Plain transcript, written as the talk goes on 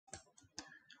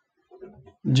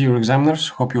Dear examiners,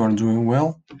 hope you are doing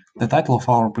well. The title of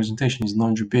our presentation is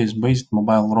Non-GPS-based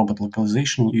mobile robot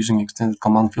localization using extended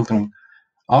Kalman filtering.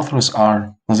 Authors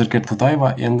are Nazarke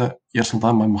Turtayeva and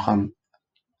Yersultan Baimukhan,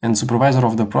 and supervisor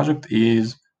of the project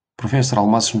is Professor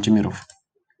Almaz Shuntimirov.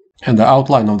 And the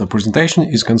outline of the presentation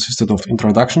is consisted of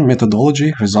introduction,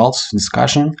 methodology, results,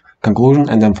 discussion, conclusion,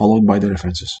 and then followed by the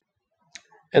references.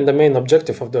 And the main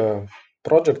objective of the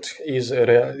project is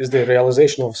the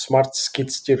realization of smart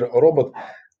skid steer robot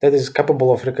that is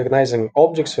capable of recognizing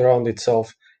objects around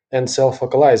itself and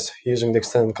self-localize using the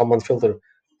extended Kalman filter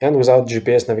and without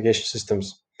GPS navigation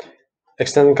systems.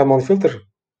 Extended Kalman filter,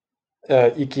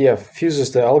 EKF,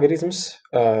 fuses the algorithms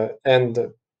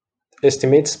and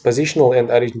estimates positional and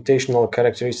orientational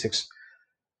characteristics.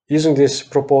 Using this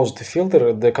proposed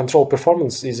filter, the control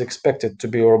performance is expected to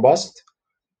be robust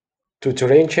to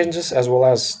terrain changes as well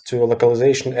as to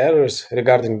localization errors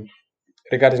regarding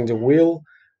the wheel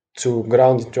to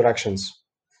ground interactions.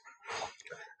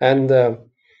 And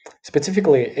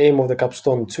specifically, aim of the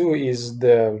capstone 2 is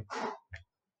the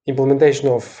implementation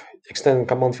of extended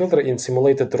Kalman filter in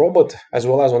simulated robot as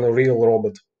well as on a real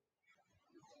robot.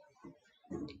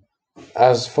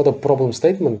 As for the problem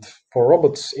statement, for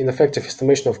robots, ineffective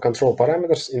estimation of control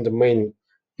parameters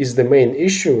is the main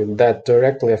issue that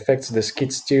directly affects the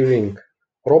skid steering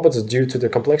robots due to the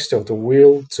complexity of the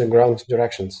wheel to ground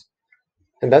interactions.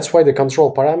 And that's why the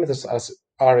control parameters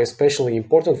are especially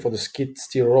important for the skid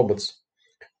steer robots.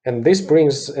 And this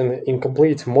brings an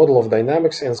incomplete model of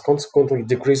dynamics and consequently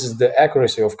decreases the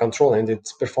accuracy of control and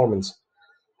its performance.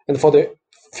 And for the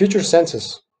future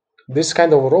senses, this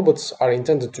kind of robots are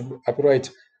intended to operate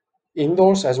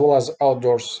indoors as well as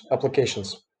outdoors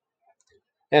applications.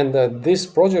 And this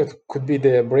project could be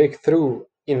the breakthrough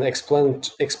in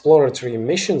exploratory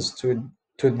missions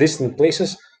to distant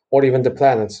places or even the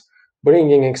planets,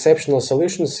 bringing exceptional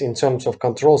solutions in terms of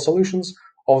control solutions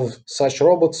of such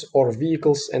robots or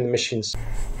vehicles and machines.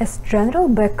 As general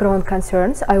background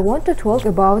concerns, I want to talk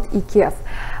about EKF,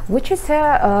 which is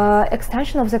an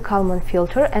extension of the Kalman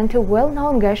filter and a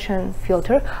well-known Gaussian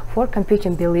filter for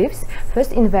computing beliefs,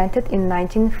 first invented in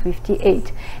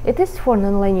 1958. It is for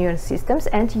nonlinear systems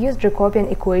and uses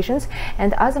Jacobian equations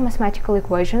and other mathematical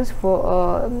equations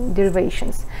for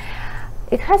derivations.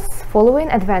 It has following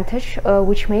advantage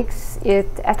which makes it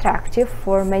attractive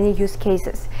for many use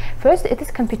cases. First, it is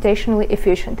computationally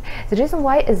efficient. The reason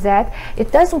why is that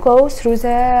it doesn't go through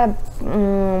the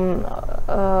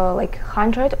like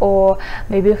 100 or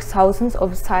maybe thousands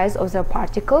of size of the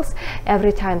particles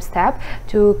every time step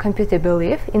to compute a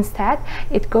belief. Instead,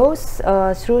 it goes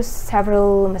through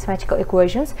several mathematical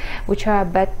equations which are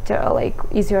better, like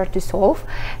easier to solve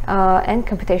and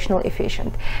computationally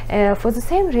efficient. For the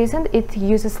same reason, it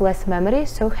uses less memory,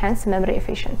 so hence memory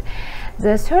efficient.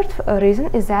 The third reason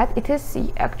is that it is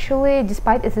actually,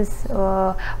 despite it is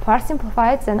far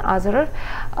simplified than other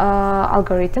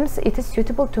algorithms, it is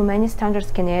suitable to many standard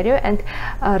scenario and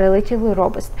relatively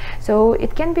robust. So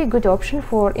it can be a good option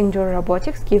for indoor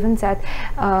robotics, given that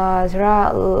there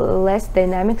are less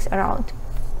dynamics around.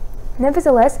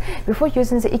 Nevertheless, before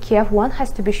using the EKF, one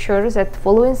has to be sure that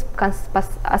following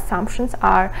assumptions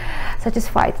are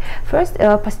satisfied. First,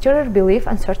 posterior belief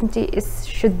uncertainty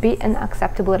should be an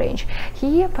acceptable range.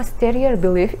 Here, posterior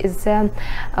belief is the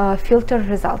filter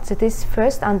results. It is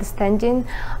first understanding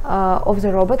of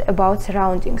the robot about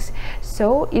surroundings.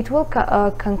 So it will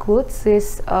conclude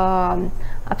this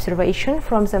observation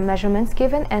from the measurements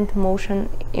given and motion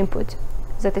input,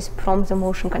 that is from the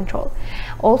motion control.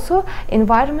 Also,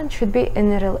 environment should be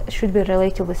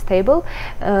relatively stable.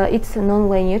 Its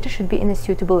non-linearity should be in a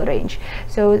suitable range.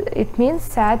 So it means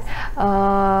that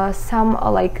some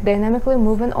like dynamically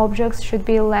moving objects should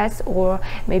be less or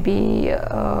maybe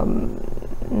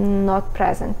not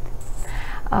present.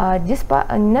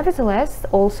 Nevertheless,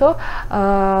 also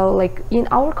like in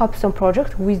our capstone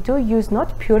project, we do use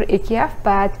not pure EKF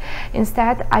but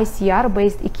instead ICR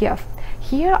based EKF.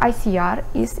 Here, ICR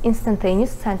is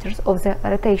instantaneous centers of the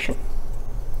rotation.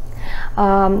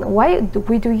 Why do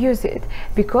we use it?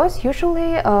 Because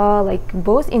usually, like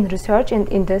both in research and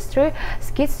industry,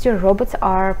 skid steer robots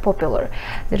are popular.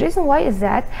 The reason why is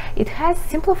that it has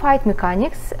simplified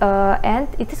mechanics and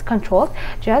it is controlled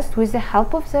just with the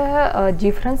help of the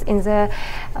difference in the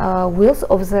wheels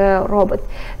of the robot.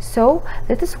 So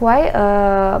that is why,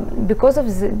 because of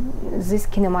these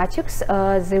kinematics,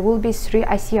 there will be 3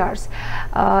 ICRs,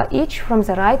 each from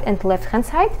the right and left hand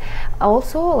side.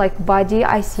 Also, like body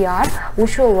ICR,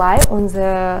 which will lie on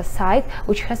the side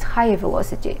which has higher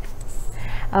velocity.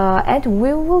 and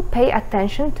we will pay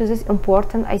attention to this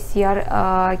important ICR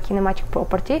kinematic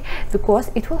property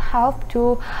because it will help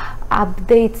to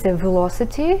update the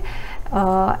velocity,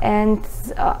 and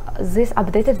this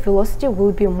updated velocity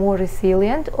will be more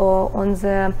resilient on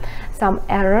the some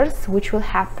errors which will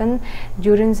happen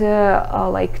during the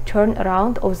like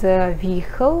turnaround of the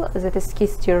vehicle, that is skid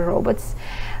steer robots,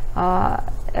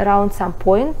 around some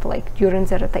point like during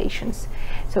the rotations.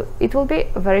 So it will be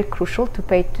very crucial to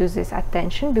pay to this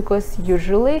attention because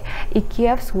usually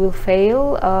EKFs will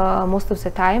fail most of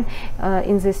the time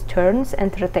in these turns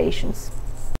and rotations.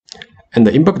 And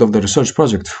the impact of the research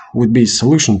project would be a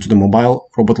solution to the mobile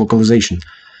robot localization,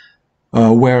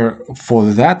 where for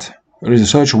that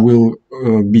research will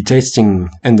be testing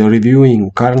and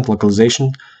reviewing current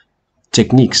localization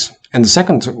techniques. And the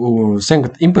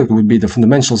second impact would be the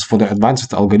fundamentals for the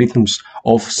advanced algorithms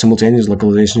of simultaneous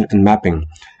localization and mapping.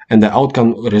 And the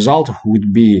outcome result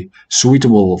would be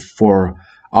suitable for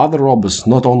other robots,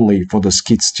 not only for the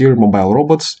skid steer mobile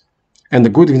robots. And the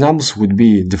good examples would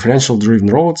be differential driven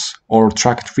robots or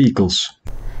tracked vehicles.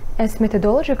 As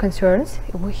methodology concerns,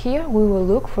 here we will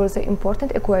look for the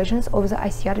important equations of the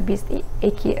ICR-based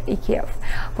EKF.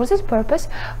 For this purpose,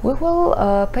 we will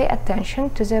pay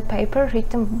attention to the paper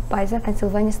written by the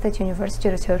Pennsylvania State University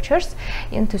researchers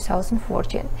in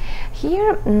 2014.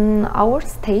 Here, our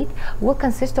state will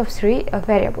consist of three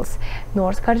variables: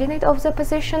 north coordinate of the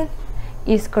position,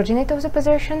 east coordinate of the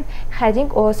position, heading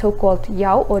or so-called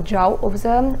yaw or jaw of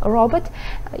the robot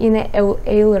in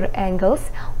Euler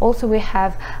angles. Also we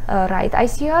have right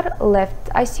ICR, left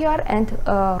ICR, and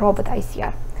robot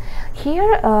ICR.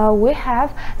 Here we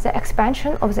have the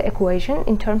expansion of the equation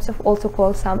in terms of also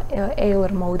called some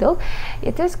Euler model.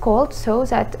 It is called so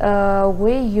that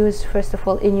we use first of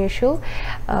all initial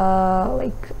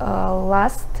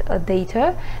last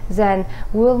data, then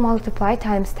we will multiply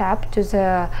time step to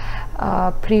the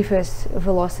previous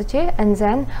velocity, and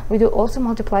then we do also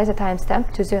multiply the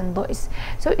timestamp to the noise.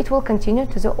 So it will continue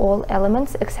to the all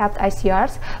elements except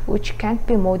ICRs, which can't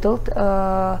be modeled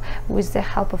with the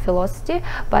help of velocity,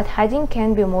 but heading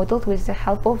can be modeled with the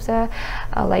help of the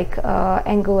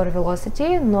angular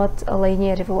velocity, not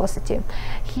linear velocity.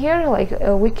 Here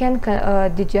we can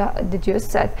deduce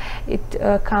that it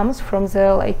comes from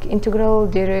the integral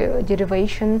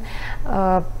derivation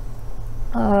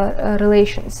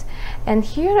relations. And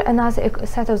here another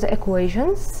set of the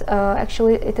equations,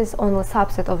 actually it is only a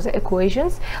subset of the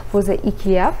equations for the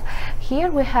EKF. Here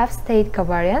we have state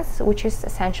covariance, which is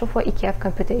essential for EKF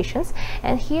computations,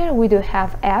 and here we do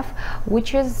have F,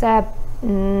 which is the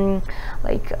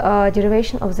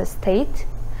derivation of the state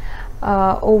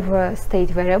over state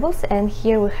variables, and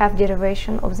here we have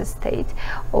derivation of the state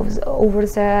over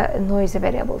the noise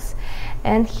variables.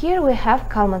 And here we have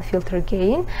Kalman filter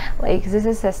gain, this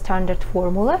is a standard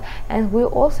formula, and we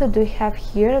also do have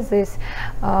here this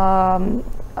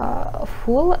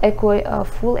full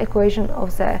equation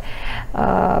of the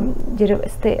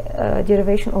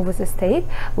derivation over the state,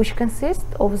 which consists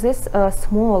of this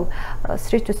small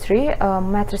 3 to 3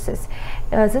 matrices.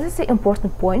 This is the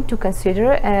important point to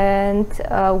consider, and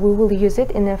we will use it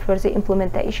in a further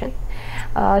implementation.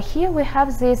 Here we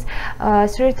have these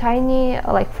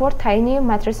four tiny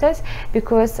matrices,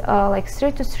 because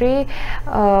 3 to 3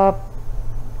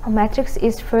 matrix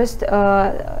is first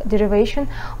derivation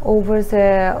over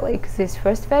the these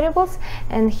first variables,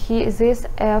 and this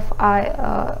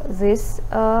this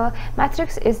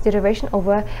matrix is derivation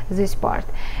over this part.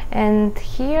 And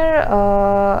here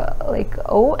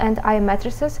O and I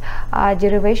matrices are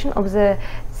derivation of the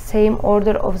same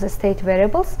order of the state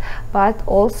variables, but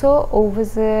also over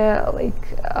the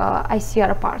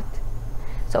ICR part.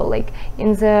 So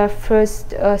in the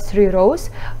first 3 rows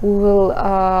we will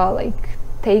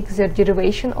take the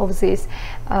derivation of this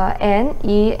n,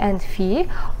 e, and phi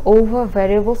over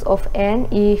variables of n,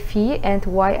 e, phi, and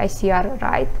y ICR,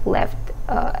 right, left,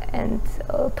 and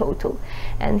total.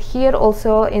 And here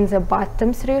also in the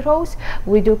bottom 3 rows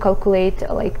we do calculate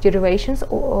derivations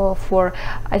for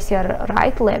ICR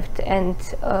right, left, and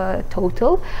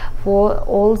total for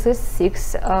all the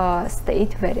 6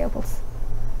 state variables.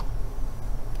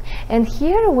 And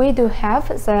here we do have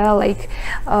the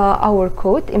our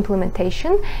code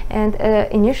implementation, and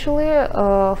initially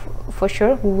for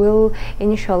sure we will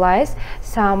initialize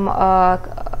some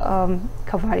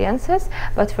covariances,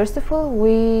 but first of all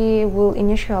we will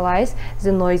initialize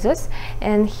the noises.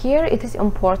 And here it is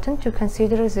important to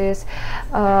consider this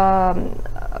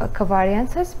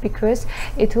covariances, because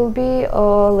it will be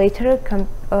later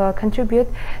contribute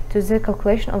to the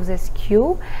calculation of the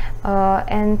skew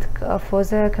and for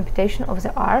the computation of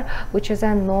the R, which is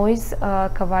a noise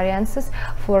covariances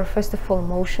for, first of all,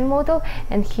 motion model,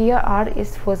 and here R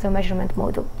is for the measurement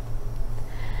model.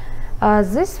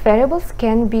 These variables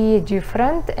can be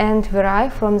different and vary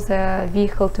from the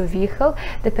vehicle to vehicle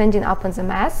depending upon the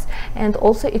mass, and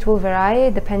also it will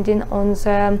vary depending on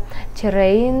the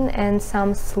terrain and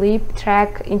some slip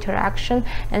track interaction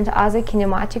and other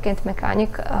kinematic and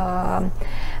mechanic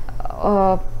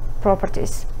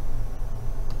properties.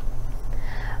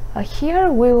 Here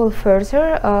we will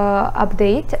further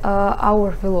update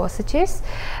our velocities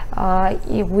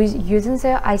with using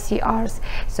the ICRs.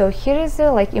 So here is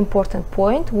a important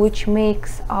point which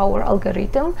makes our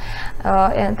algorithm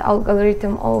and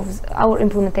algorithm of our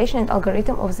implementation and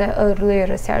algorithm of the early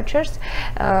researchers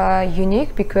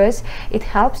unique, because it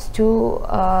helps to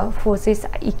for this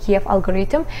EKF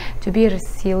algorithm to be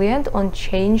resilient on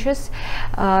changes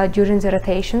during the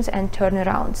rotations and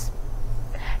turnarounds.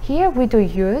 Here we do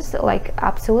use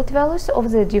absolute values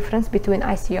of the difference between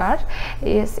ICR.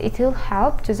 It will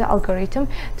help to the algorithm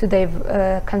to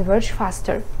converge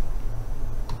faster.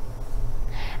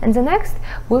 And the next,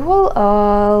 we will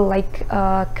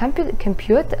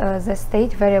compute the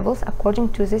state variables according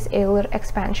to this Euler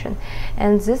expansion.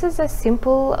 And this is a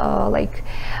simple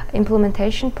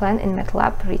implementation plan in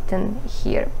MATLAB written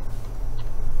here.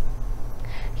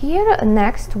 Here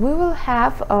next we will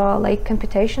have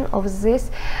computation of this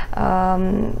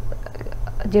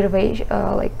derivation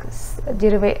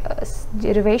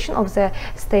of the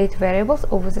state variables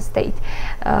over the state.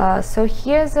 So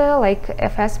here's a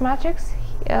FS matrix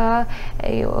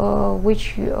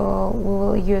which we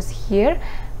will use here,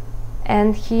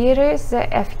 and here is the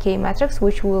FK matrix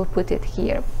which we will put it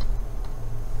here.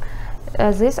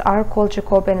 These are called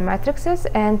Jacobian matrices,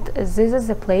 and this is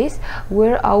the place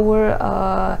where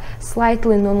our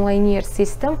slightly nonlinear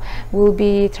system will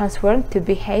be transformed to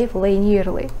behave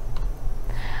linearly.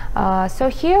 So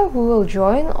here we will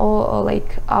join all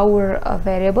our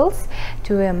variables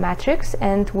to a matrix,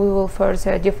 and we will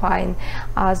further define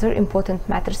other important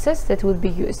matrices that will be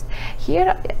used.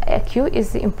 Here Q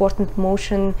is the important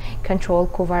motion control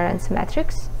covariance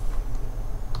matrix.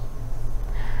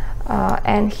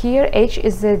 And here H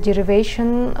is the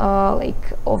derivation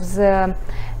of the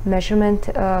measurement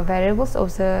variables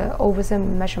of over the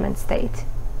measurement state.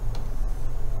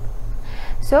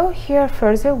 So here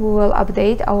further we will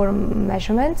update our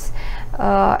measurements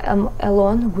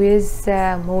along with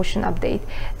the motion update.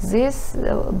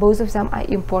 Both of them are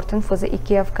important for the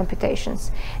EKF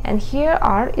computations. And here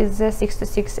R is the 6 to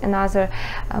 6 another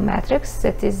matrix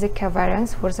that is the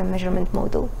covariance for the measurement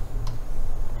model.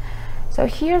 So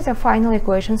here the final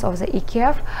equations of the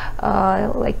EKF,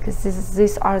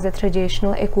 these are the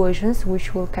traditional equations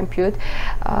which will compute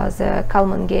the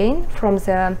Kalman gain from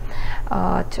the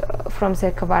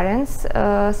covariance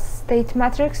state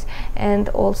matrix, and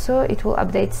also it will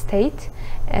update state,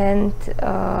 and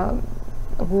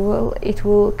it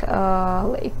will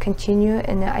continue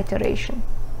in an iteration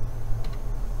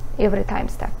every time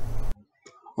step.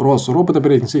 ROS, Robot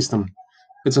Operating System.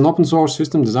 It's an open source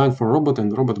system designed for robot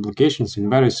and robot applications in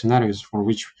various scenarios, for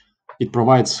which it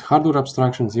provides hardware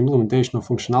abstractions, implementation of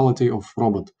functionality of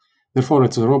robot. Therefore,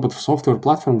 it's a robot software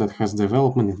platform that has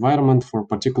development environment for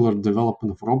particular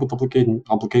development of robot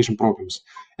application programs.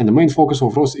 And the main focus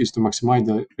of ROS is to maximize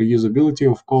the reusability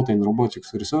of code in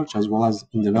robotics research as well as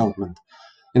in development.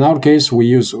 In our case, we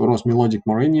use ROS Melodic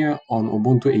Morenia on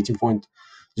Ubuntu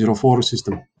 18.04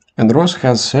 system. And ROS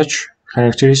has such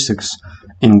characteristics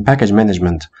in package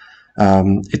management.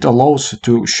 It allows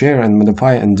to share and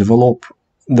modify and develop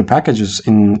the packages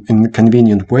in a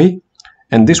convenient way,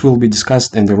 and this will be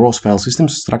discussed in the ROS file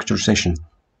systems structure session.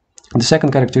 The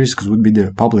second characteristic would be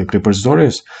the public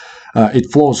repositories. It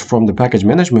flows from the package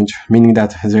management, meaning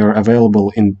that they are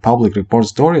available in public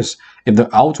repositories if the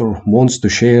author wants to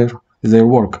share their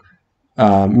work,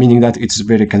 meaning that it's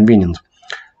very convenient.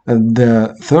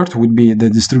 The third would be the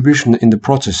distribution in the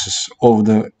processes of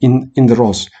in the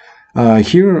ROS.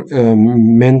 Here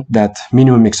meant that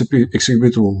minimum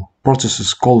executable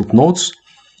processes called nodes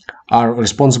are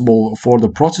responsible for the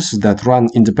processes that run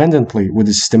independently with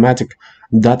the systematic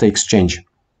data exchange.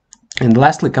 And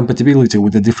lastly, compatibility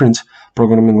with the different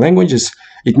programming languages.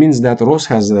 It means that ROS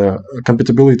has a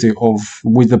compatibility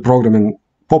with the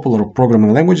popular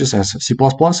programming languages as C++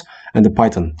 and the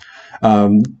Python.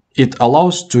 It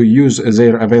allows to use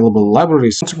their available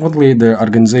libraries. Consequently, the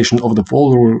organization of the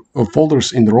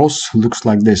folders in the ROS looks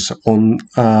like this,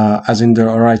 as in the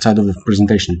right side of the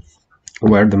presentation.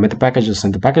 where the meta packages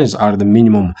and the packages are the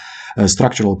minimum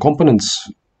structural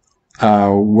components,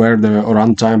 where the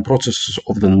runtime processes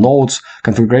of the nodes,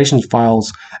 configuration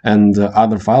files, and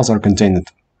other files are contained.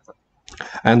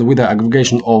 And with the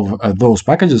aggregation of those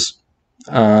packages,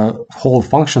 whole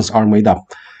functions are made up.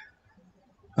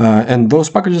 And those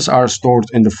packages are stored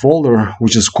in the folder,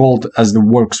 which is called as the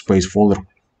workspace folder.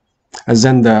 And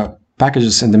then the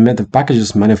packages and the meta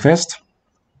packages manifest.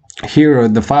 Here,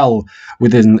 the file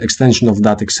with an extension of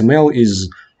 .xml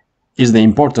is the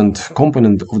important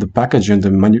component of the package and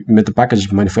the meta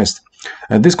package manifest.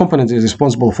 This component is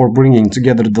responsible for bringing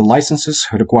together the licenses,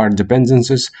 required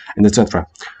dependencies, and etc.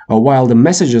 While the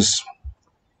messages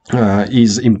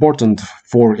is important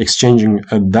for exchanging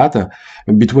data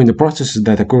between the processes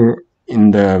that occur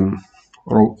in the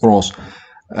rows.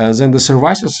 Then the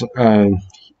services,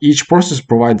 each process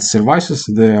provides services.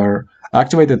 They are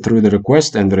activated through the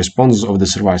request and the response of the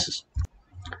services.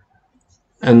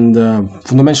 And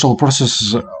fundamental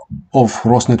processes of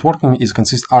ROS networking is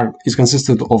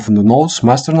consisted of the nodes,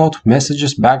 master node,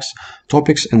 messages, bags,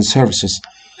 topics, and services,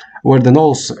 where the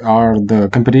nodes are the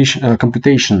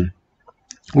computation,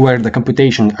 where the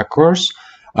computation occurs,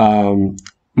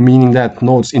 meaning that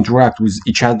nodes interact with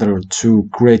each other to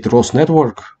create ROS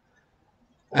network.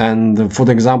 And for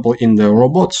the example, in the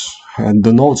robots,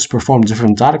 the nodes perform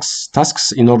different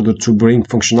tasks in order to bring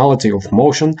functionality of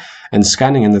motion and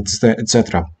scanning and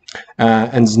etc.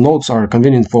 And the nodes are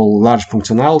convenient for large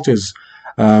functionalities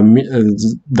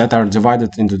that are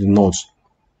divided into the nodes.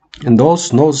 And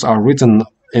those nodes are written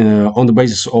on the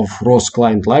basis of ROS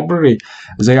client library.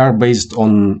 They are based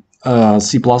on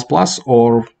C++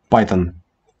 or Python.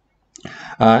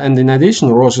 And in addition,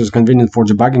 ROS is convenient for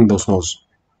debugging those nodes.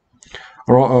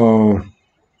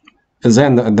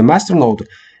 Then the master node,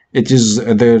 it is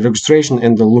the registration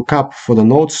and the lookup for the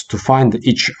nodes to find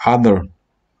each other,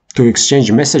 to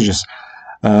exchange messages,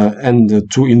 and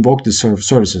to invoke the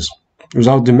services.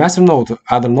 Without the master node,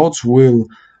 other nodes will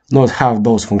not have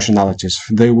those functionalities.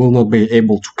 They will not be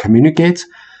able to communicate.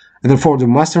 And therefore, the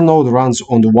master node runs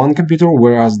on the one computer,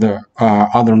 whereas the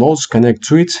other nodes connect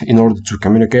to it in order to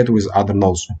communicate with other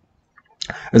nodes.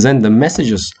 And then the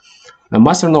messages. The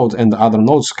master node and the other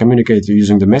nodes communicate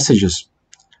using the messages.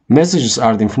 Messages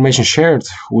are the information shared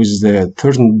with the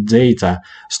certain data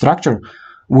structure,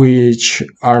 which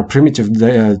are primitive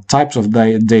types of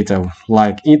data,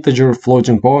 like integer,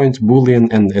 floating point, boolean,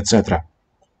 and etc.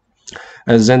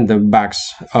 And then the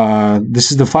bags.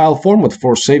 This is the file format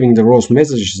for saving the ROS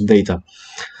messages data.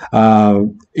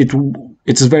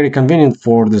 It's very convenient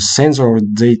for the sensor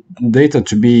data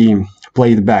to be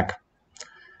played back.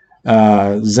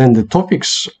 Then the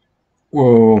topics,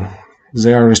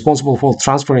 they are responsible for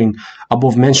transferring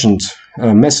above mentioned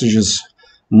messages.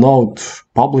 Node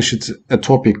published a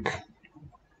topic.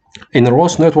 In a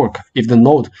ROS network, if the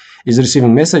node is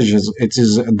receiving messages, it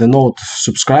is the node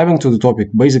subscribing to the topic.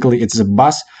 Basically, it's a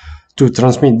bus to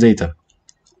transmit data.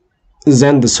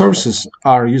 Then the services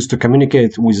are used to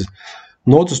communicate with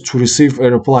nodes to receive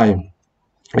a reply.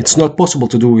 It's not possible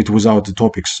to do it without the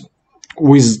topics.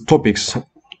 With topics,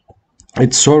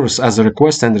 it serves as a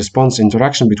request and response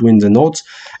interaction between the nodes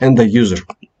and the user.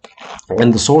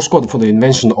 And the source code for the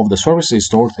invention of the service is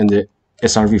stored in the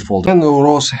SRV folder. And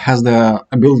ROS has the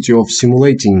ability of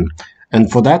simulating, and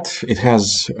for that it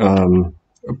has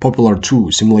popular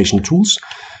two simulation tools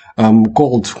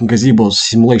called Gazebo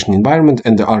Simulation Environment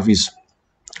and the RVs,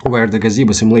 where the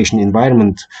Gazebo Simulation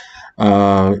Environment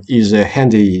is a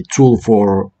handy tool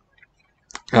for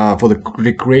the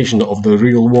recreation of the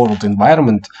real-world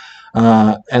environment.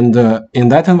 In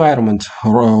that environment,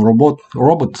 robot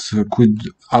could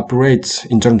operate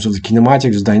in terms of the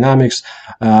kinematics, dynamics,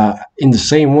 in the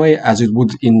same way as it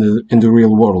would in the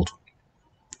real world.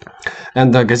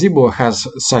 And the Gazebo has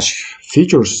such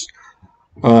features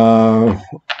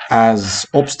as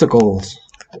obstacle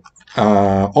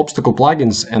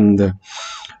plugins, and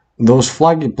those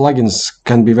plugins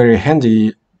can be very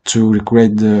handy to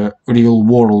recreate the real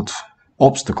world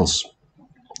obstacles.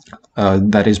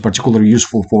 That is particularly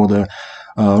useful for the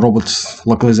robot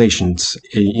localizations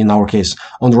in our case.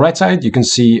 On the right side, you can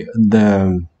see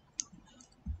the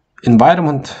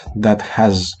environment that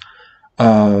has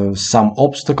some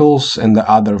obstacles and the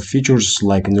other features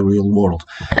like in the real world.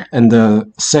 And the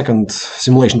second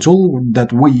simulation tool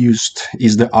that we used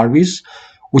is the RVs,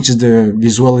 which is the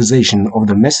visualization of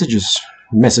the messages.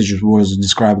 Messages was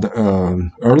described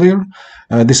earlier.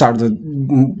 These are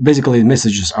basically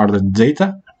messages are the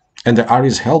data, and the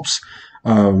RVs helps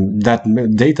that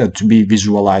data to be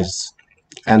visualized,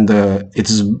 and it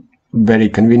is very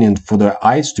convenient for the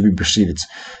eyes to be perceived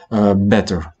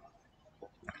better.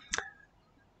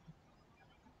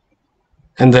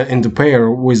 And in the pair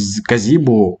with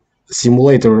Gazebo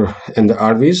simulator and the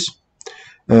RVs,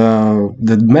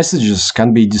 the messages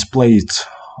can be displayed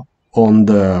on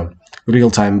the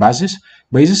real-time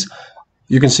basis.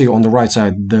 You can see on the right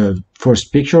side the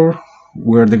first picture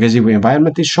where the gazebo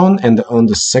environment is shown, and on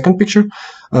the second picture,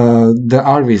 the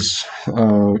RVs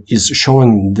is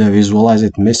showing the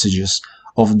visualized messages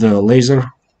of the laser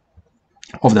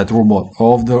of that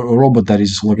robot that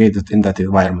is located in that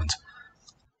environment.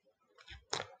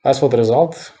 As for the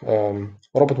result,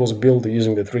 robot was built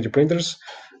using the 3D printers.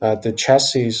 The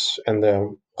chassis and the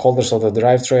holders of the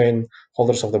drivetrain,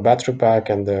 holders of the battery pack,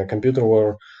 and the computer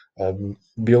were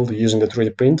built using the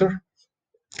 3D printer.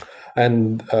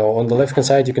 And on the left-hand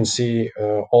side, you can see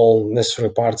all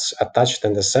necessary parts attached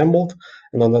and assembled.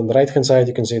 And on the right-hand side,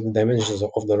 you can see the dimensions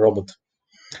of the robot.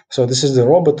 So this is the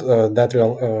robot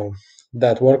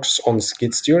that works on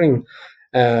skid steering.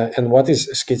 And what is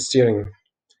skid steering?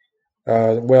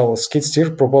 Well, skid steer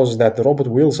proposes that the robot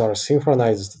wheels are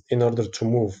synchronized in order to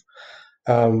move.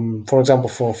 For example,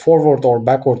 for forward or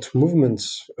backward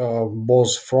movements,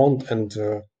 both front and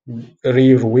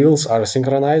rear wheels are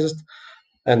synchronized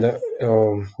and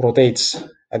rotates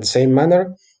at the same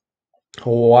manner,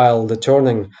 while the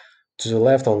turning to the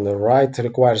left and the right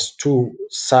requires two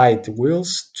side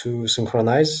wheels to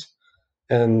synchronize,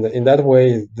 and in that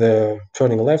way the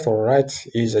turning left or right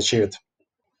is achieved.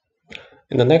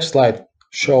 In the next slide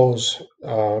shows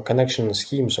connection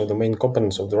schemes of the main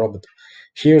components of the robot.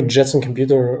 Here, Jetson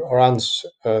computer runs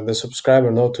the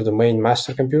subscriber node to the main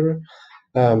master computer,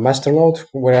 master node,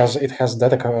 whereas it has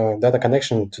data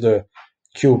connection to the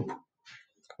cube,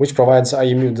 which provides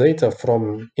IMU data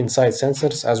from inside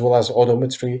sensors as well as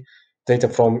odometry data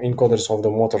from encoders of the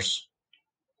motors.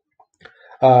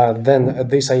 Then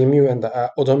this IMU and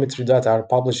odometry data are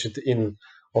published in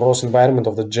ROS environment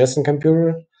of the Jetson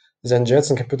computer. Then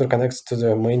Jetson computer connects to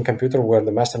the main computer where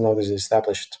the master node is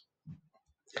established.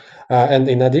 And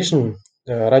in addition,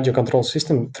 the radio control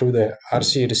system through the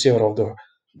RC receiver of the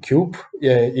cube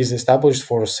is established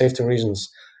for safety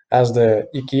reasons. As the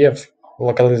EKF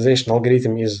localization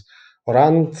algorithm is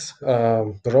run,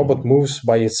 the robot moves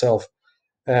by itself.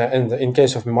 And in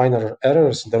case of minor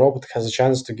errors, the robot has a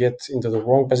chance to get into the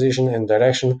wrong position and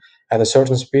direction at a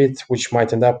certain speed, which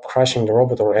might end up crashing the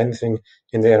robot or anything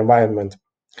in the environment.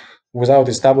 Without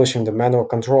establishing the manual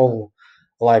control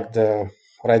like the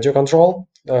radio control,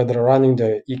 running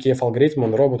the EKF algorithm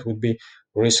on the robot would be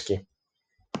risky.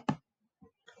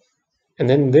 And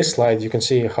then in this slide, you can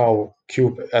see how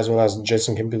Cube as well as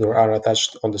Jetson computer are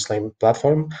attached on the same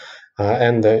platform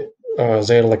and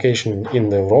their location in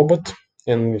the robot.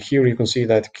 And here you can see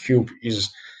that Cube is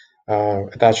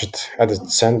attached at the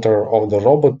center of the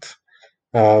robot.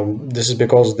 This is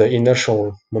because the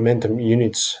inertial momentum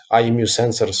units, IMU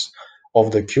sensors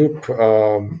of the Cube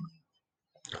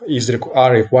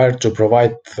are required to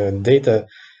provide data,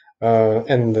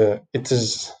 and it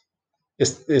is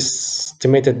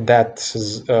estimated that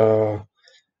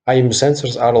IMU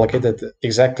sensors are located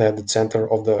exactly at the center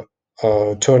of the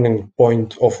turning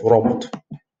point of robot.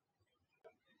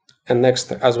 And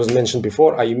next, as was mentioned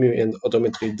before, IMU and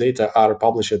odometry data are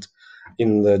published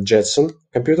in the Jetson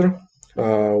computer,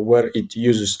 where it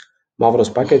uses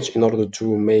Mavros package in order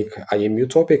to make IMU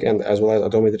topic and as well as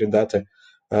odometry data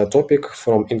topic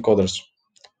from encoders.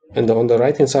 And on the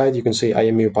right hand side, you can see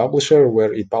IMU publisher,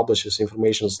 where it publishes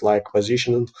informations like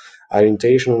position,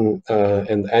 orientation,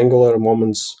 and angular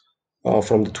moments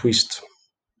from the twist.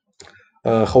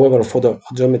 However, for the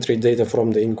odometry data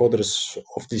from the encoders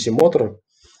of DC motor,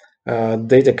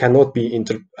 data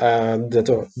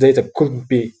couldn't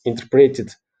be interpreted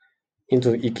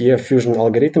into EKF fusion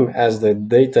algorithm as the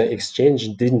data exchange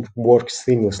didn't work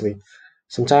seamlessly.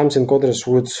 Sometimes encoders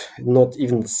would not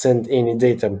even send any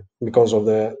data because of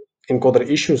the encoder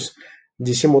issues.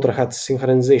 DC motor had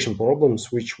synchronization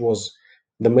problems, which was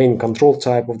the main control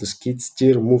type of the skid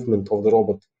steer movement of the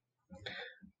robot.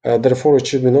 Therefore, it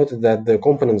should be noted that the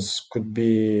components could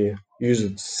be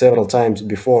used several times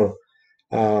before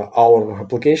our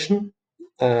application,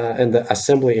 and the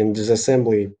assembly and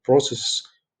disassembly process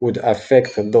would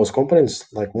affect those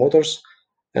components like motors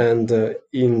and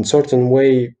in certain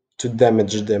way to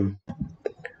damage them.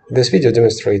 This video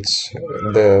demonstrates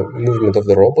the movement of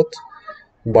the robot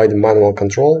by the manual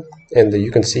control, and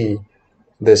you can see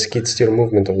the skid steer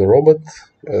movement of the robot,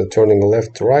 turning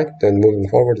left to right, then moving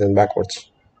forward and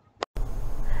backwards.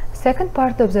 Second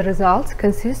part of the results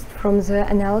consists from the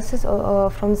analysis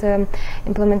from the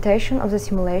implementation of the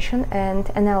simulation and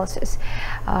analysis.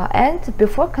 And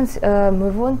before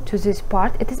move on to this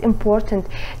part, it is important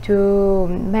to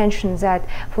mention that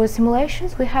for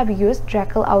simulations we have used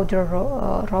Jackal outdoor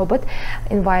robot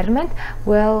environment,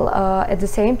 while at the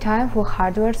same time for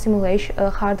hardware simulation,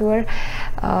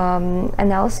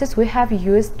 analysis, we have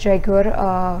used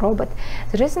Jaguar robot.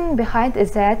 The reason behind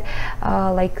is that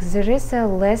there is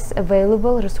less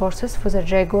available resources for the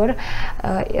Jaguar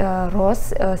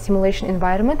ROS simulation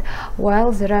environment,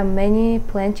 while there are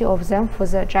plenty of them for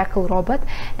the Jackal robot,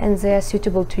 and they are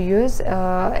suitable to use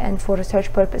and for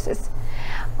research purposes.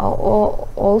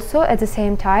 Also at the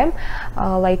same time,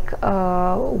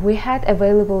 we had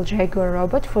available Jaguar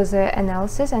robot for the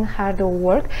analysis and hardware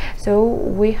work, so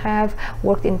we have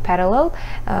worked in parallel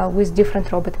with different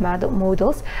robot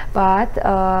models. But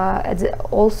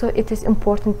also it is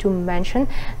important to mention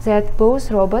that both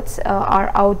robots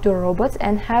are outdoor robots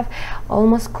and have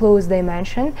almost close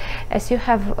dimension, as you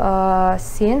have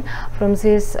seen from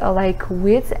this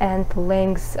width and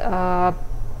length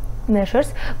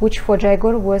measures, which for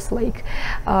Jaguar was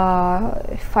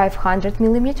 500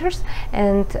 millimeters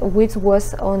and width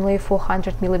was only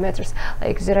 400 millimeters.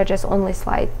 There are just only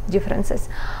slight differences.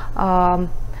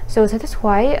 So that is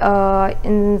why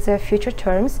in the future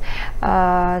terms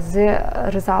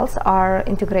the results are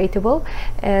integratable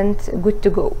and good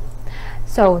to go.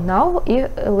 So now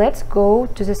let's go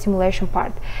to the simulation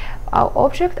part.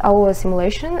 Our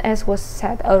simulation, as was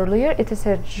said earlier, it is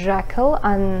a Jackal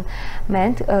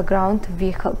unmanned ground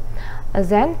vehicle.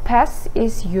 Then path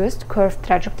is used curved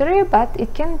trajectory, but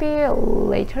it can be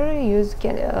later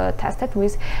tested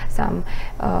with some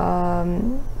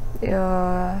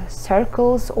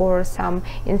circles or some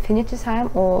infinity sign,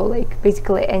 or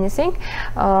basically anything.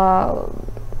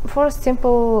 For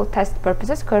simple test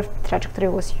purposes, curved trajectory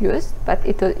was used, but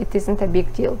it isn't a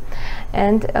big deal.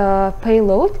 And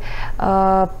payload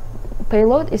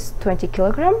is 20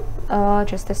 kilogram,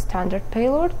 just a standard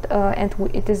payload, and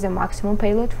it is the maximum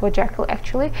payload for Jackal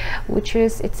actually, which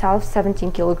is itself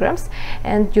 17 kilograms.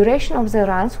 And duration of the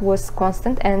runs was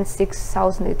constant and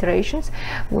 6,000 iterations,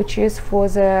 which is for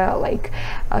the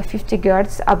 50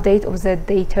 Hz update of the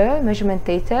measurement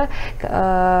data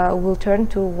will turn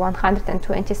to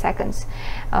 120 seconds.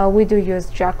 We do use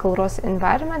Jackal ROS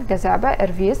environment, Gazaba,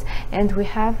 RVs, and we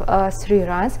have 3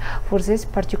 runs for this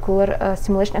particular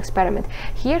simulation experiment.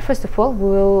 Here, first of all, we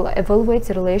will evaluate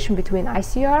the relation between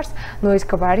ICRs, noise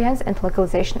covariance, and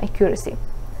localization accuracy.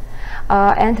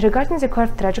 And regarding the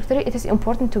curved trajectory, it is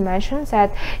important to mention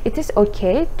that it is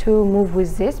okay to move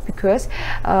with this, because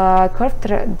curved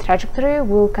trajectory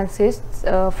will consist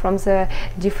from the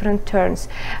different turns.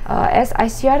 As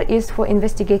ICR is for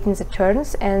investigating the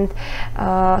turns and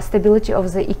stability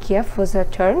of the EKF for the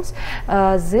turns,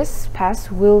 this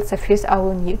path will suffice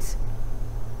our needs.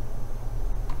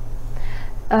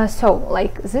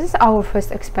 This is our first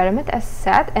experiment, as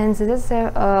said, and this is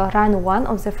run 1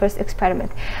 of the first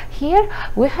experiment. Here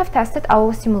we have tested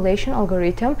our simulation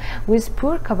algorithm with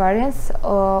poor covariance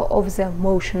of the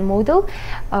motion model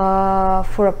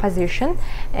for a position,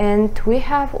 and we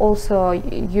have also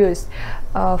used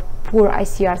poor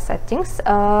ICR settings,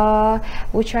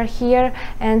 which are here,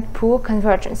 and poor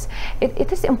convergence.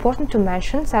 It is important to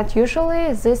mention that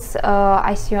usually these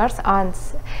ICRs are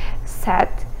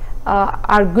set.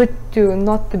 Are good to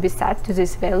not to be set to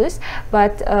these values,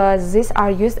 but these are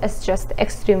used as just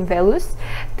extreme values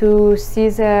to see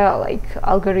the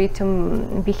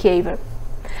algorithm behavior.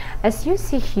 As you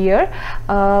see here,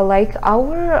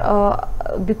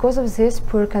 because of this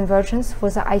poor convergence for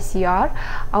the ICR,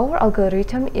 our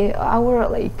algorithm,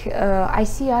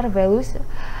 ICR values,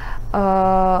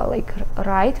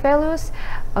 right values,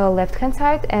 left hand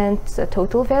side, and the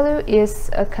total value is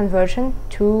conversion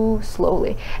too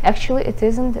slowly. Actually, it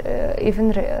isn't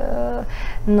even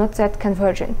not that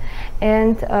convergent.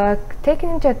 And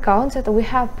taking into account that we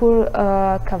have poor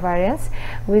covariance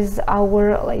with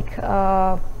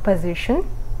our position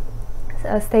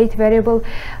state variable,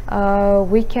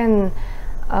 we can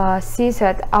see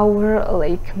that our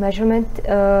measurement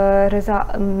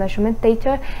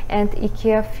data and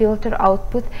EKF filter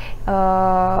output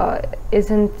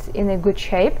isn't in a good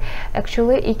shape.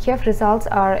 Actually, EKF results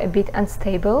are a bit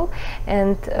unstable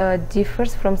and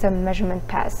differs from the measurement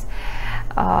path.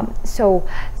 So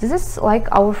this is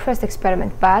our first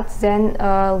experiment, but then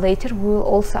later we will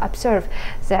also observe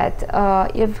that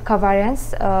if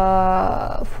covariance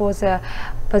for the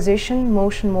position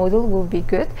motion model will be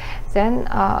good, then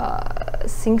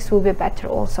things will be better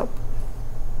also.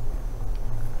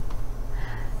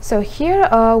 So here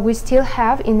we still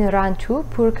have in run 2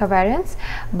 poor covariance,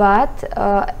 but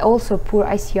also poor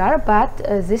ICR, but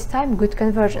this time good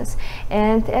convergence.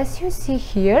 And as you see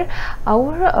here,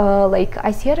 our like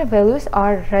ICR values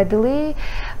are readily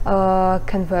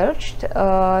converged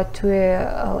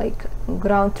to like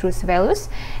ground truth values,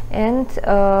 and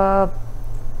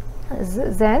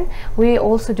then we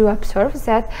also do observe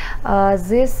that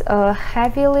these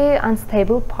heavily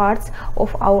unstable parts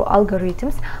of our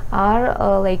algorithms are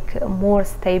like more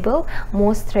stable,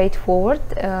 more straightforward.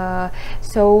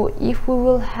 So if we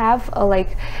will have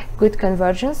like good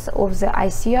convergence of the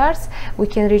ICRs, we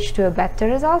can reach to a better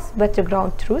results, better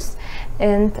ground truth,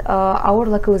 and our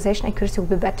localization accuracy will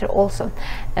be better also.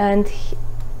 And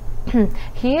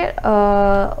here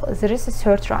there is a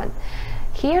third run.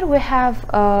 Here we have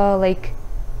like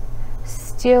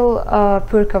still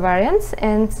poor covariance,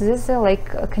 and this is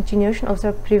like a continuation of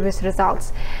the previous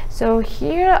results. So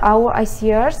here our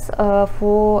ICRs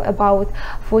for about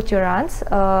 40 runs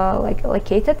like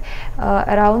located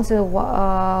around the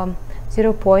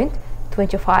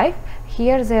 0.25.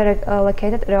 Here they're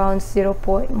located around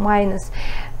minus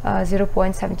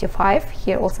 0.75,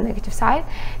 here also negative sign,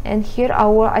 and here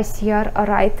our ICR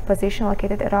right position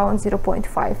located around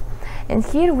 0.5. And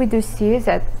here we do see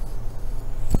that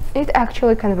it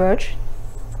actually converged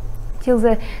till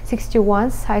the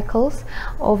 61 cycles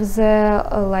of the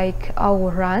like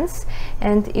our runs,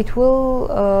 and it will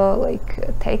like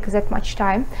take that much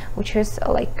time, which is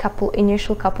like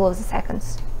initial couple of the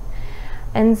seconds.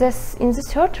 And this in the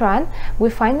third run we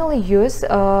finally use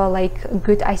like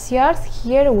good ICRs.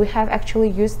 Here we have actually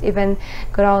used even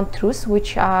ground truths,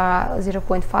 which are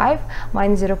 0.5,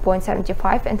 minus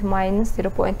 0.75 and minus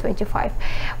 0.25.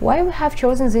 Why we have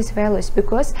chosen these values?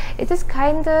 Because it is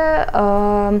kind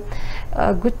of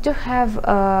good to have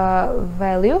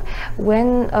value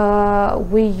when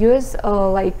we use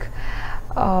like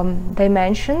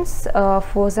dimensions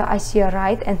for the ICR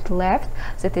right and left,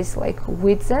 that is like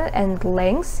width and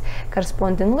length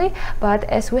correspondingly. But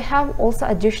as we have also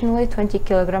additionally 20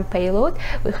 kilogram payload,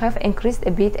 we have increased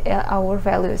a bit our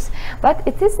values. But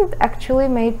it isn't actually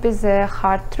maybe the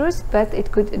hard truth, but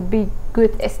it could be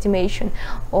good estimation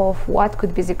of what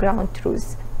could be the ground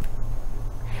truth.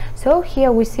 So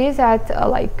here we see that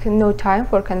like no time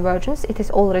for convergence, it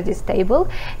is already stable,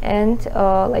 and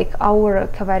like our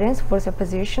covariance for the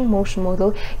position motion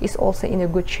model is also in a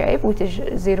good shape, which is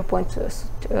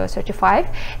 0.35.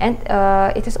 And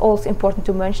it is also important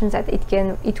to mention that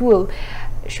it will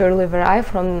surely vary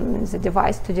from the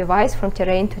device to device, from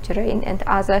terrain to terrain, and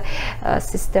other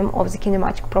system of the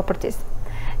kinematic properties.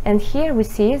 And here we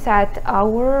see that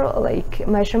our like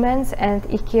measurements and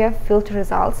EKF filter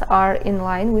results are in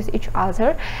line with each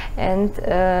other and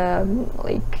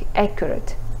like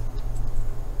accurate.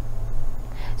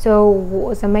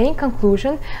 So the main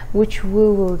conclusion which we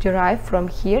will derive from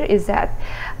here is that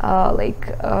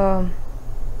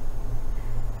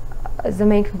the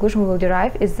main conclusion we will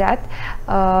derive is that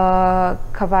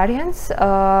covariance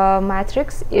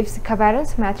matrix, if the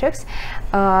covariance matrix,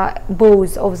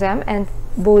 both of them and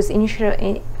both initial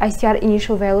ICR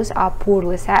initial values are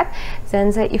poorly set,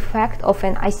 then the effect of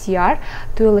an ICR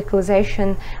to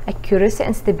localization accuracy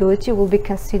and stability will be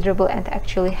considerable and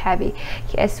actually heavy.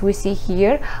 As we see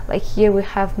here, like here we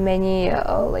have many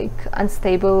like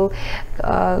unstable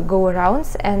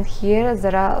go-arounds, and here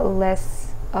there are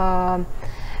less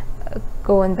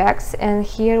going backs, and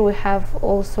here we have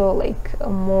also like a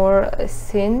more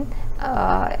thin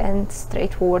and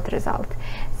straightforward result.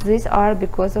 These are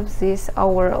because of this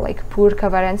our like poor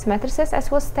covariance matrices, as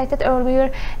was stated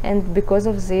earlier, and because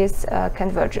of this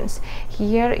convergence.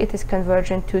 Here it is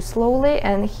convergent too slowly,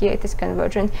 and here it is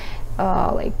convergent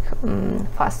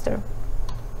faster.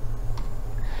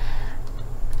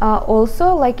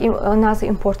 Also, like another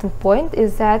important point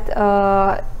is that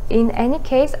in any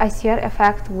case ICR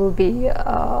effect will be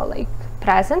like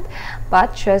present,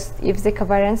 but just if the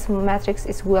covariance matrix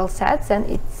is well set, then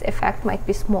its effect might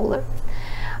be smaller.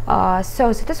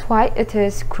 So that is why it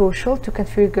is crucial to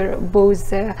configure both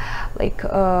the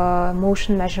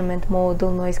motion measurement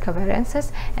model, noise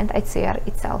covariances, and ICR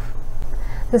itself.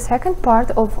 The second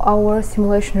part of our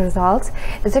simulation results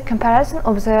is a comparison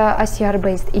of the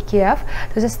ICR-based EKF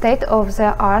to the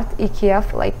state-of-the-art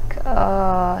EKF,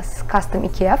 custom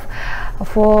EKF.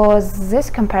 For this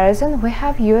comparison, we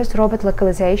have used robot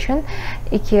localization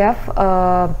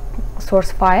EKF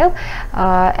source file,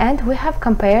 and we have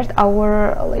compared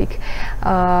our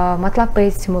MATLAB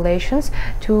based simulations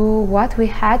to what we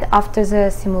had after the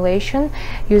simulation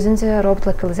using the robot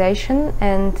localization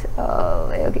and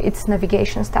its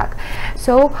navigation stack.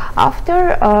 So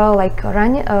after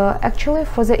running actually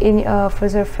for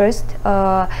the first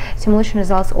simulation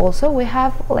results also we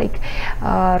have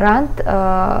run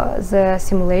the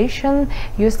simulation,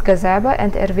 used Gazebo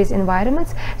and RV's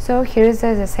environments. So here is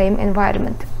the same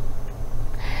environment.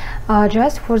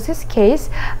 Just for this case,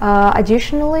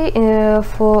 additionally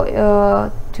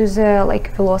to the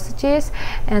velocities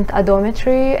and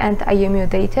odometry and IMU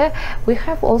data, we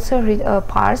have also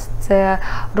parsed the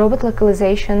robot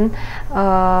localization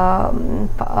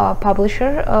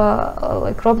publisher,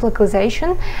 robot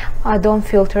localization DOM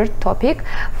filter topic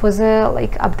for the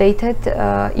updated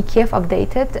EKF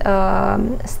updated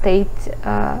state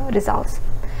results.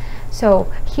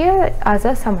 So here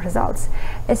are some results.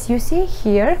 As you see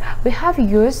here, we have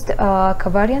used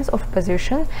covariance of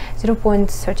position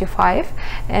 0.35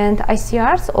 and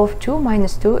ICRs of 2,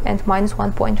 -2 and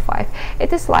 -1.5.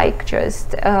 It is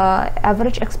just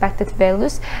average expected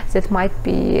values that might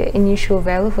be initial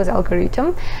value for the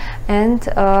algorithm, and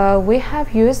we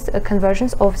have used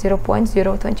conversions of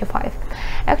 0.025.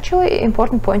 Actually,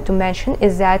 important point to mention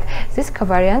is that these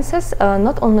covariances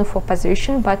not only for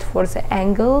position but for the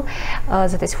angle,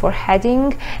 that is for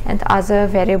heading and other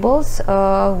variables,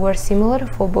 were similar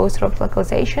for both robot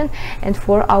localization and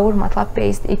for our MATLAB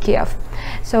based EKF.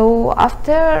 So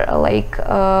after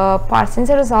parsing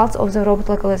the results of the robot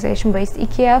localization based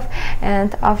EKF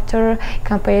and after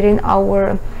comparing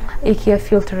our EKF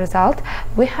filter result,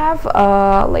 we have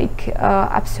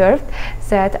observed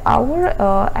that our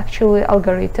actually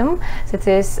algorithm, that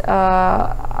is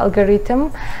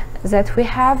algorithm that we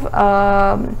have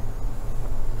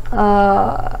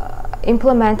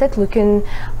implemented looking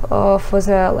for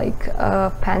the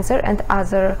Panzer and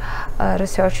other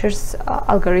researchers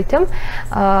algorithm,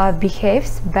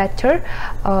 behaves better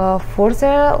for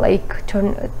the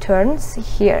turns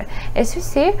here. As you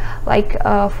see,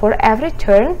 for every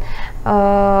turn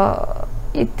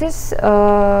it is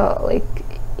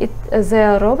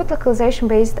the robot localization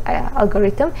based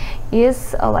algorithm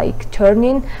is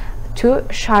turning to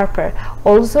sharper,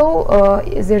 although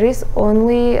there is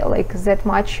only that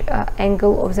much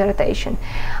angle of the rotation.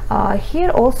 Here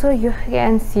also you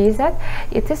can see that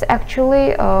it is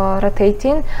actually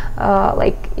rotating,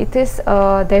 it is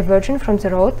divergent from the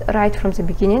road right from the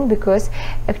beginning, because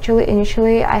actually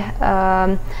initially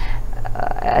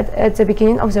at the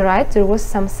beginning of the ride there was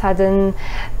some sudden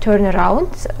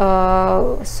turnaround,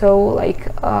 so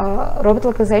robot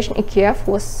localization EKF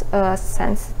was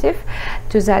sensitive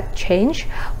to that change,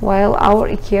 while our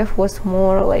EKF was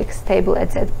more stable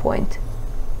at that point.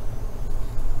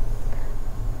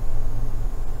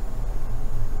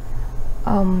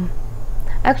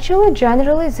 Actually,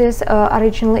 generally, this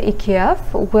original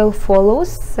EKF will follow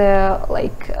the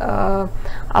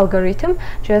algorithm.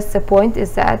 Just the point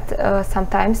is that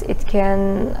sometimes it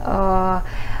can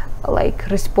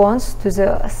respond to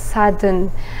the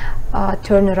sudden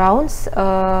turnarounds,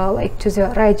 to the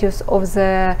radius of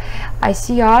the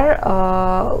ICR,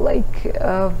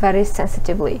 very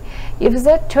sensitively. If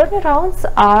the turnarounds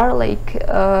are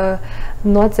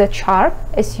not that sharp,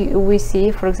 as we see,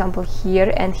 for example,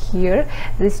 here and here,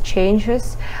 these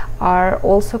changes are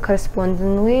also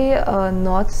correspondingly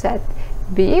not that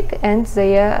big, and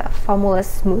they are far more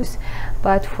smooth.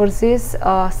 But for this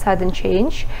sudden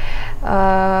change,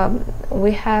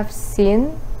 we have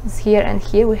seen here and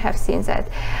here, we have seen that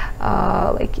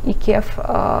EKF,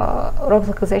 robot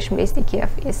localization based EKF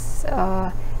is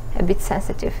a bit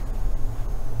sensitive.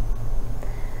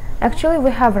 Actually, we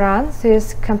have run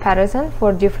this comparison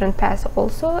for different paths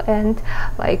also, and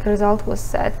result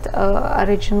was that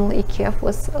original EKF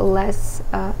was less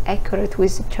accurate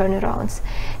with the turnarounds.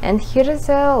 And here is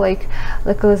a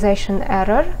localization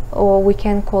error, or we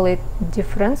can call it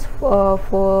difference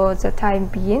for the time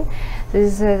being.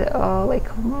 This is a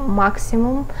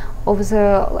maximum of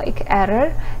the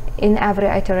error in every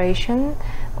iteration,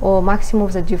 or maximum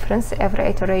of the difference every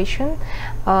iteration,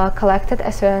 collected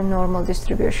as a normal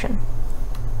distribution.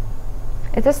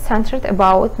 It is centered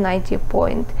about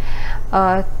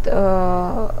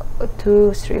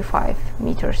 90.235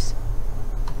 meters.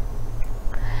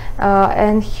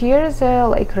 And here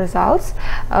the results,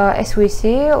 as we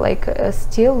see,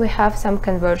 still we have some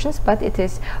convergence, but it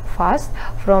is fast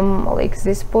from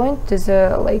this point to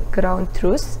the ground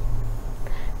truth.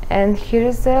 And here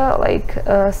is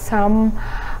some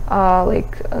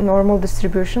like a normal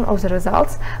distribution of the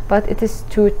results, but it is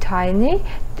too tiny,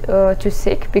 too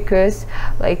thick, because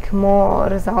like more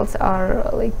results are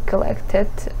like collected,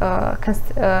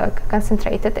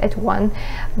 concentrated at one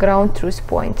ground truth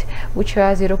point, which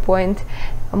are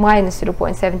minus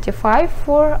 0.75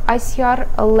 for ICR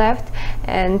left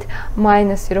and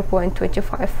minus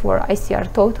 0.25 for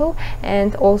ICR total,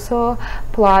 and also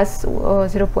plus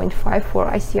 0.5 for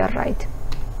ICR right.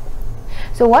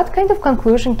 So what kind of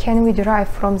conclusion can we derive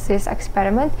from this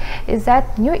experiment is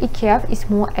that new EKF is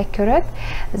more accurate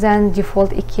than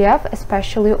default EKF,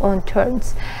 especially on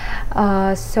turns.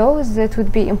 So that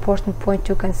would be important point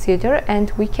to consider,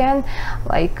 and we can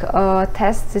like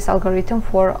test this algorithm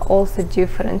for all the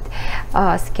different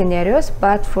scenarios,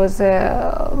 but for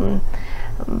the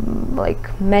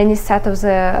like many set of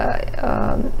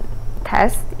the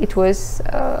test, it was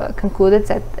concluded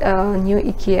that new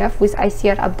EKF with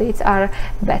ICR updates are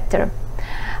better.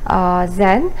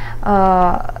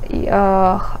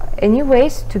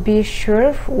 Anyways, to be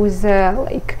sure with the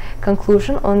like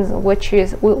conclusion on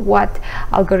what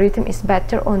algorithm is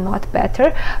better or not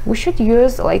better, we should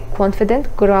use like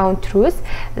confident ground truth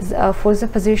for the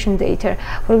position data.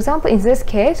 For example, in this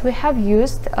case, we have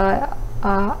used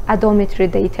odometry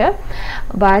data,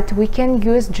 but we can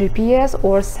use GPS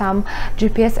or some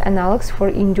GPS analogs for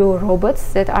indoor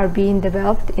robots that are being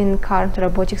developed in current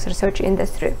robotics research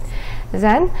industry.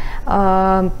 Then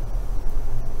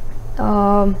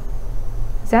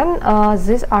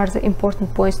these are the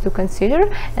important points to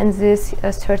consider, and this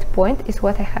third point is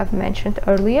what I have mentioned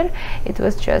earlier. It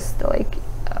was just like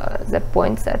the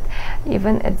points that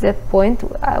even at that point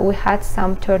we had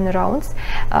some turnarounds.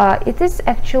 It is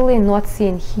actually not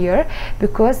seen here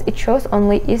because it shows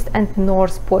only east and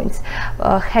north points.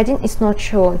 Heading is not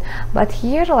shown, but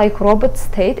here like robot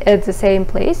stayed at the same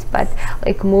place but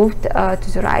like moved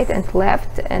to the right and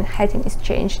left, and heading is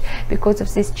changed. Because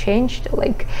of this changed,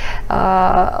 like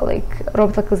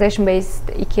robot localization based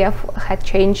EKF had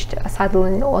changed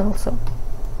suddenly also.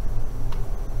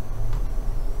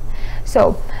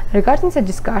 So regarding the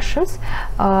discussions,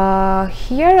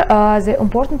 here the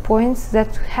important points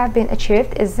that have been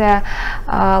achieved is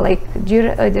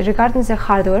regarding the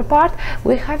hardware part,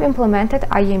 we have implemented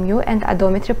IMU and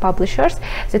odometry publishers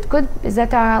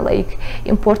that are like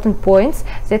important points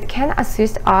that can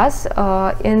assist us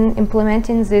in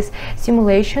implementing this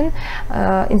simulation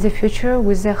in the future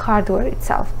with the hardware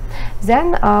itself.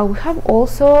 Then we have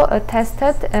also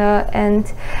tested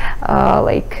and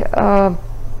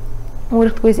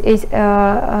worked with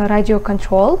radio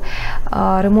control,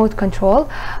 remote control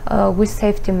with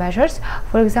safety measures.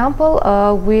 For example,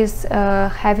 with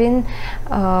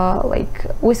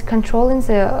controlling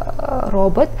the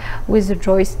robot with the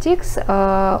joysticks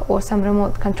or some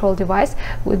remote control device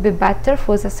would be better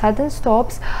for the sudden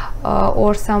stops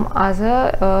or some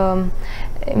other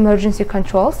emergency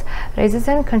controls, rather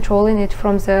than controlling it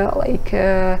from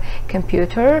the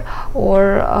computer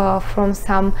or from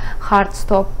some hard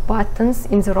stop buttons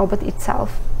in the robot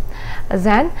itself.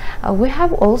 Then we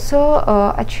have also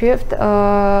achieved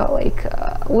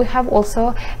we have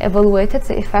also evaluated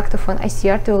the effect of an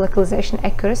ICR to localization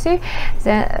accuracy,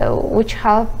 which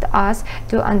helped us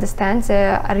to understand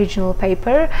the original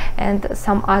paper and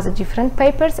some other different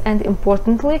papers, and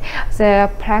importantly the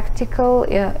practical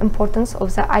importance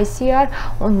of the ICR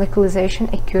on localization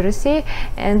accuracy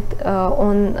and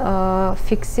on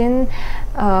fixing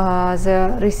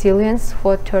the resilience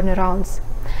for turnarounds.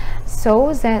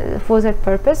 So for that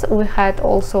purpose, we had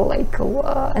also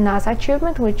another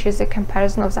achievement, which is a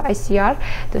comparison of the ICR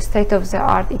to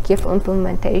state-of-the-art EKF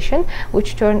implementation,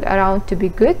 which turned around to be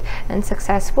good and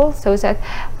successful, so that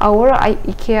our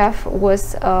EKF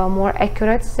was more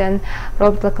accurate than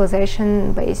robot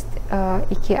localization-based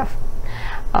EKF.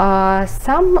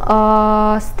 Some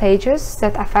stages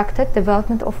that affected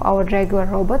development of our regular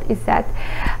robot is that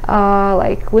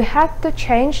we had to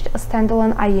change a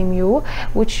standalone IMU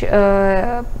which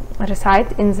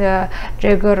reside in the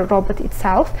regular robot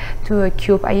itself to a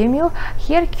Cube IMU.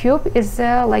 Here Cube is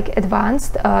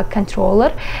advanced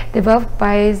controller developed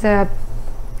by the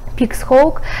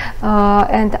Pixhawk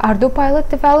and ArduPilot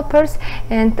developers,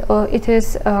 and it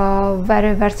is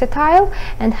very versatile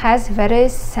and has very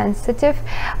sensitive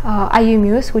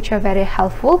IMUs which are very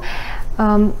helpful.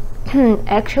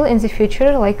 Actually, in the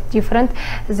future,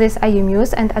 these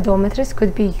IMUs and odometries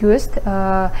could be used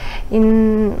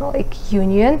in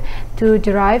union to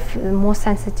derive more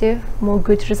sensitive, more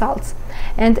good results.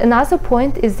 And another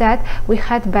point is that we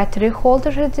had battery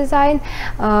holder design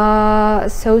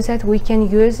so that we can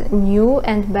use new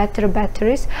and better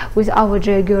batteries with our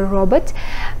Jaguar robot,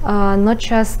 not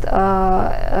just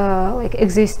like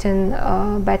existing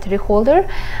battery holder,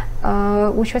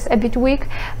 which was a bit weak.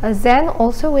 Then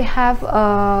also we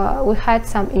had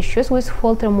some issues with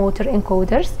filter motor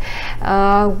encoders,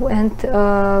 and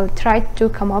tried to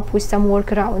come up with some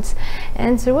workarounds.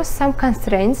 And there was some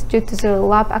constraints due to the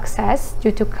lab access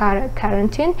due to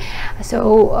quarantine.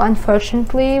 So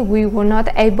unfortunately, we were not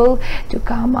able to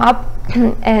come up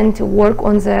and work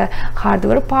on the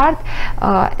hardware part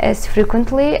as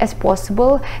frequently as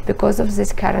possible because of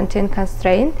this quarantine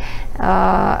constraint,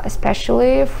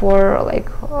 especially for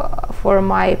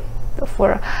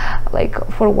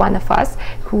one of us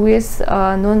who is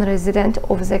non-resident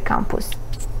of the campus.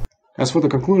 As for the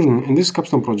conclusion, in this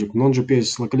capstone project,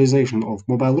 non-GPS localization of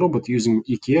mobile robot using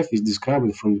EKF is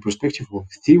described from the perspective of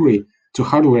theory to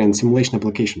hardware and simulation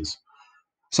applications.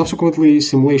 Subsequently,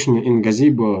 simulation in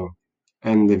gazebo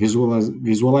and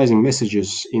visualizing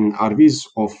messages in RVs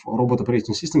of robot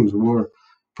operating systems were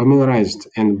familiarized,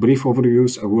 and brief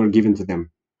overviews were given to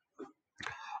them.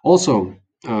 Also,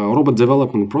 robot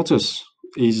development process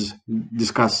is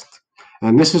discussed.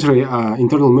 Necessary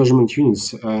internal measurement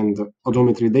units and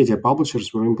odometry data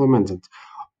publishers were implemented.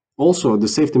 Also, the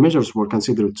safety measures were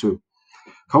considered too.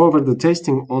 However, the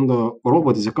testing on the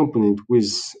robot is accompanied with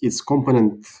its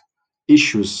component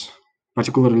issues,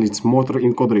 particularly its motor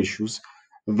encoder issues,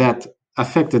 that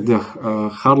affected the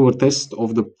hardware test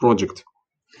of the project,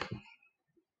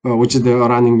 which is the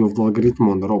running of the algorithm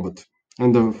on the robot.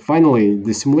 And finally,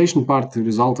 the simulation part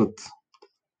resulted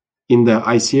in the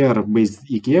ICR-based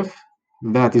EKF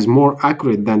that is more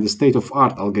accurate than the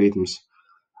state-of-art algorithms,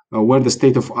 where the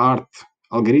state-of-art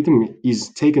algorithm is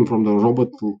taken from the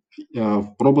robot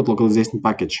localization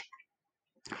package.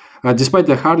 Despite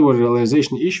the hardware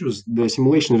realization issues, the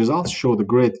simulation results show the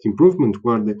great improvement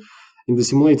where in the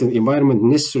simulated environment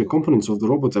necessary components of the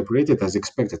robot operated as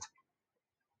expected.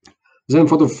 Then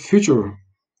for the future,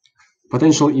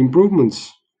 potential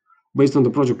improvements based on the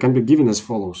project can be given as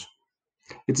follows.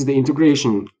 It's the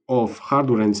integration of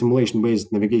hardware and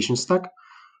simulation-based navigation stack.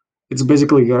 It's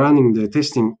basically running the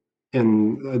testing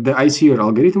and the ICR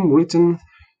algorithm written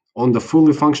on the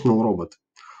fully functional robot.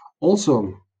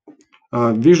 Also,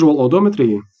 visual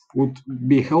odometry would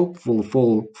be helpful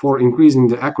for increasing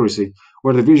the accuracy,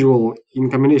 where the visual in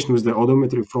combination with the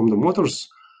odometry from the motors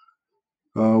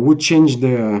would change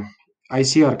the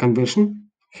ICR conversion,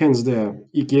 hence the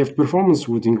EKF performance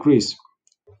would increase.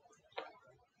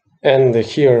 And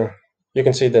here you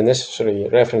can see the necessary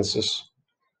references.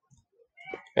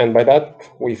 And by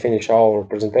that, we finish our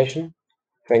presentation.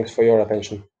 Thanks for your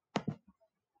attention.